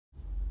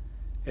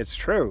It's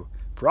true,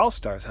 Brawl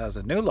Stars has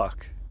a new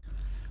look.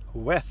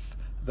 With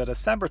the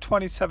December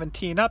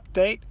 2017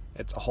 update,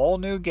 it's a whole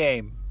new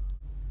game.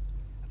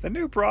 The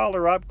new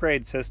Brawler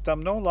upgrade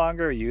system no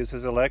longer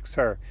uses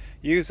Elixir.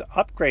 Use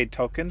upgrade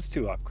tokens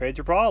to upgrade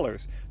your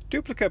Brawlers.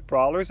 Duplicate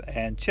Brawlers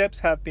and chips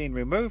have been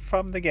removed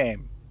from the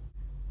game.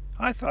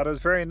 I thought it was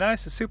very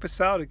nice of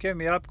Supercell to give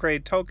me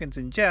upgrade tokens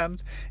and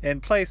gems in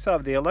place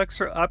of the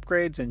Elixir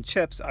upgrades and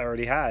chips I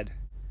already had.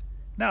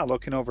 Now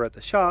looking over at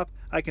the shop,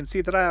 I can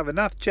see that I have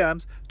enough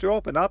gems to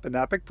open up an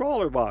epic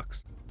Brawler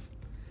box.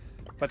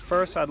 But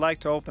first I'd like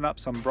to open up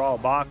some Brawl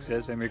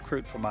boxes and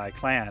recruit for my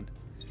clan.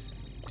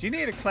 Do you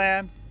need a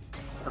clan?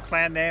 Our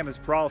clan name is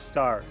Brawl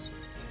Stars.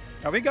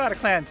 Now we got a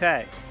clan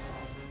tag.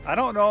 I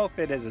don't know if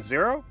it is a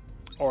 0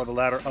 or the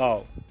letter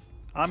O.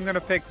 I'm going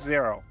to pick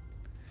 0.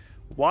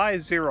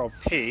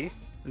 Y0P,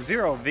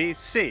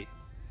 0VC.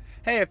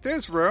 Hey, if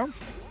there's room,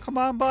 come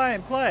on by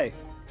and play.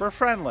 We're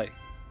friendly.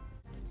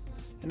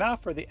 And now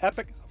for the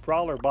epic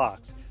Brawler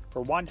box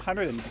for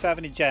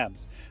 170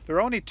 gems. There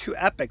are only 2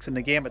 epics in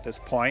the game at this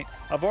point.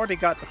 I've already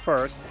got the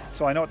first,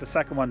 so I know what the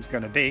second one's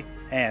going to be,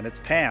 and it's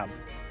Pam.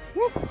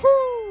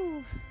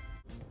 Woohoo!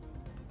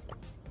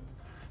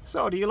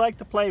 So, do you like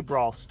to play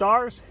Brawl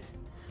Stars?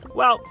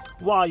 Well,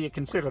 while you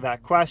consider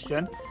that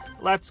question,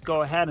 let's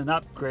go ahead and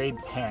upgrade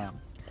Pam.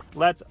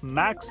 Let's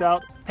max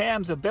out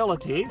Pam's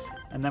abilities,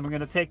 and then we're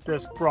going to take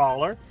this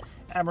Brawler,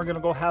 and we're going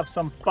to go have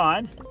some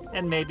fun,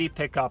 and maybe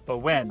pick up a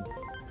win.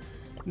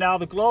 Now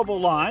the global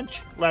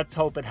launch, let's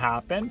hope it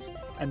happens,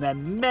 and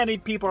then many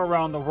people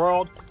around the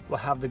world will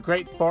have the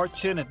great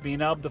fortune of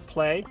being able to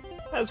play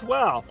as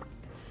well.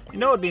 You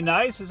know what would be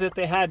nice is if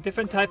they had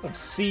different type of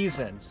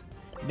seasons.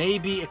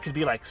 Maybe it could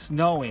be like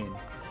snowing,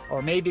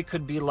 or maybe it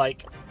could be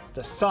like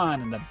the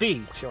sun and the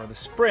beach, or the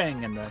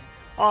spring and the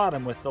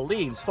autumn with the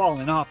leaves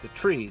falling off the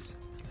trees.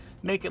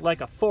 Make it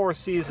like a 4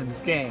 seasons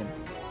game.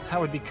 That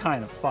would be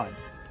kind of fun.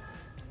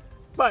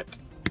 But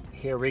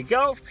here we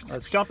go.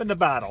 Let's jump into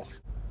battle.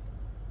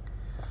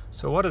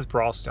 So what is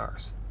Brawl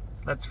Stars?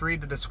 Let's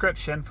read the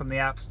description from the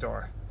App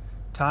Store.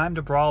 Time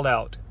to brawl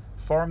out.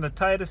 Form the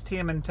tightest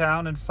team in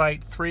town and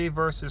fight 3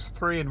 versus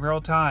 3 in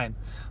real time.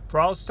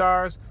 Brawl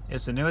Stars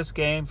is the newest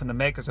game from the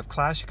makers of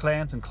Clash of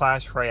Clans and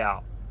Clash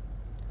Royale.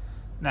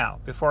 Now,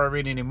 before I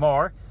read any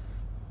more,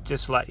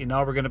 just to let you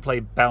know, we're going to play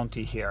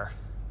Bounty here.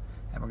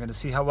 And we're going to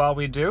see how well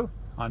we do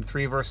on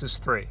 3 versus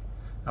 3.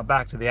 Now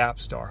back to the App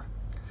Store.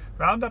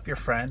 Round up your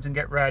friends and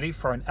get ready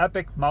for an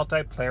epic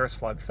multiplayer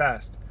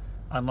slugfest.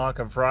 Unlock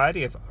a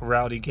variety of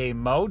rowdy game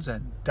modes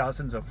and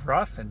dozens of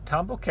rough and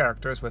tumble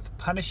characters with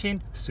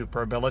punishing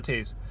super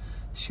abilities.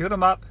 Shoot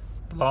 'em up,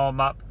 blow 'em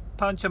up,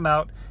 punch 'em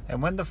out,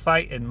 and win the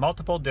fight in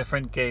multiple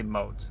different game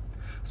modes.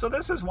 So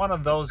this is one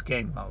of those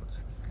game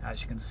modes.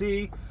 As you can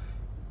see,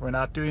 we're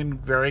not doing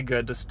very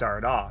good to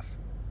start off.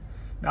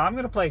 Now I'm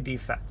going to play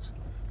defense.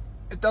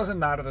 It doesn't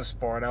matter the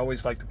sport, I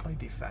always like to play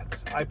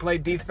defense. I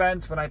played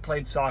defense when I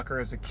played soccer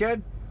as a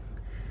kid.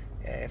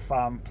 If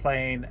I'm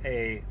playing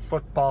a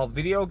football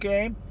video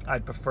game,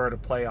 I'd prefer to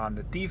play on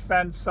the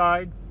defense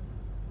side.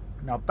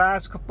 Now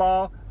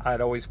basketball,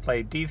 I'd always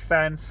play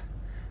defense.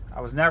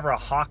 I was never a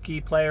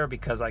hockey player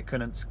because I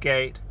couldn't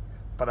skate,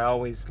 but I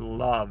always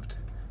loved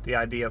the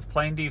idea of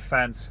playing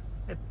defense.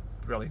 It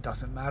really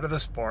doesn't matter the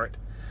sport.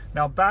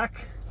 Now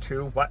back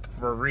to what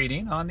we're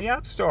reading on the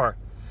App Store.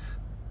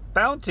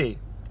 Bounty,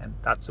 and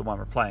that's the one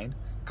we're playing.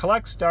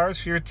 Collect stars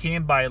for your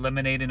team by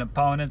eliminating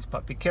opponents,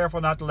 but be careful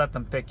not to let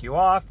them pick you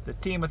off. The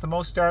team with the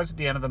most stars at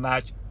the end of the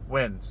match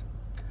wins.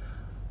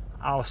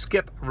 I'll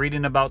skip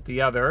reading about the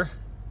other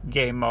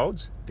game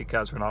modes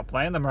because we're not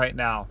playing them right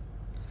now.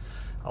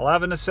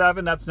 11 to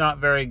 7, that's not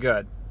very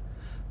good.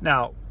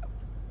 Now,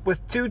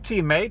 with 2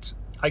 teammates,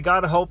 I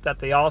gotta hope that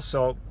they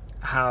also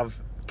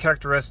have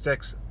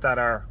characteristics that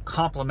are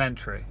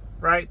complementary,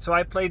 right? So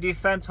I play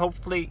defense,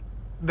 hopefully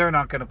they're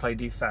not going to play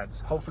defense.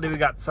 Hopefully we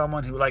got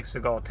someone who likes to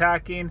go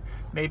attacking,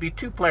 maybe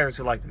 2 players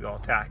who like to go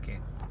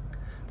attacking.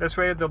 This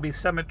way there'll be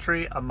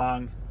symmetry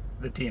among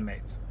the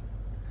teammates.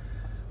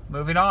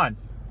 Moving on.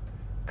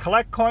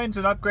 Collect coins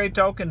and upgrade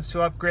tokens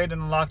to upgrade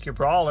and unlock your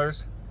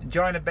brawlers.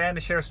 Join a band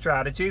to share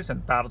strategies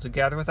and battle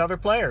together with other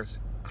players.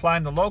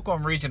 Climb the local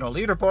and regional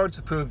leaderboards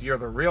to prove you're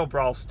the real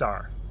Brawl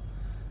Star.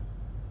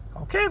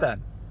 Okay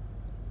then.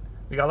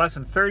 We got less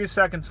than 30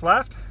 seconds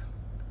left,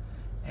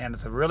 and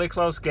it's a really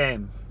close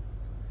game.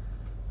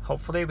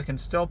 Hopefully we can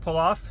still pull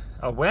off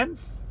a win,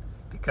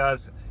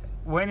 because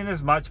winning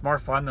is much more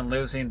fun than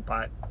losing,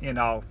 but you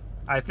know,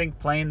 I think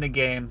playing the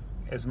game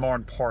is more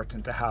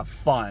important to have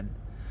fun.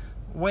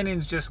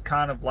 Winning's just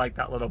kind of like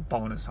that little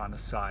bonus on the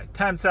side.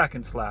 10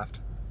 seconds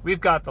left.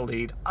 We've got the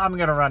lead. I'm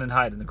going to run and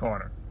hide in the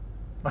corner.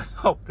 Let's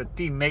hope the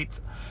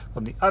teammates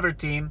from the other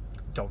team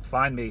don't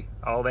find me.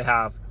 Oh, they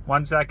have.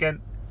 1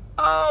 second.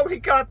 Oh, he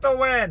got the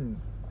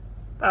win.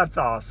 That's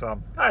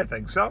awesome. I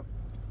think so.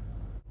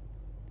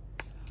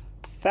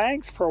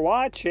 Thanks for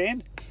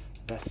watching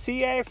the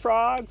CA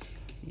Frogs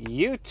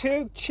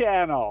YouTube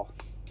channel.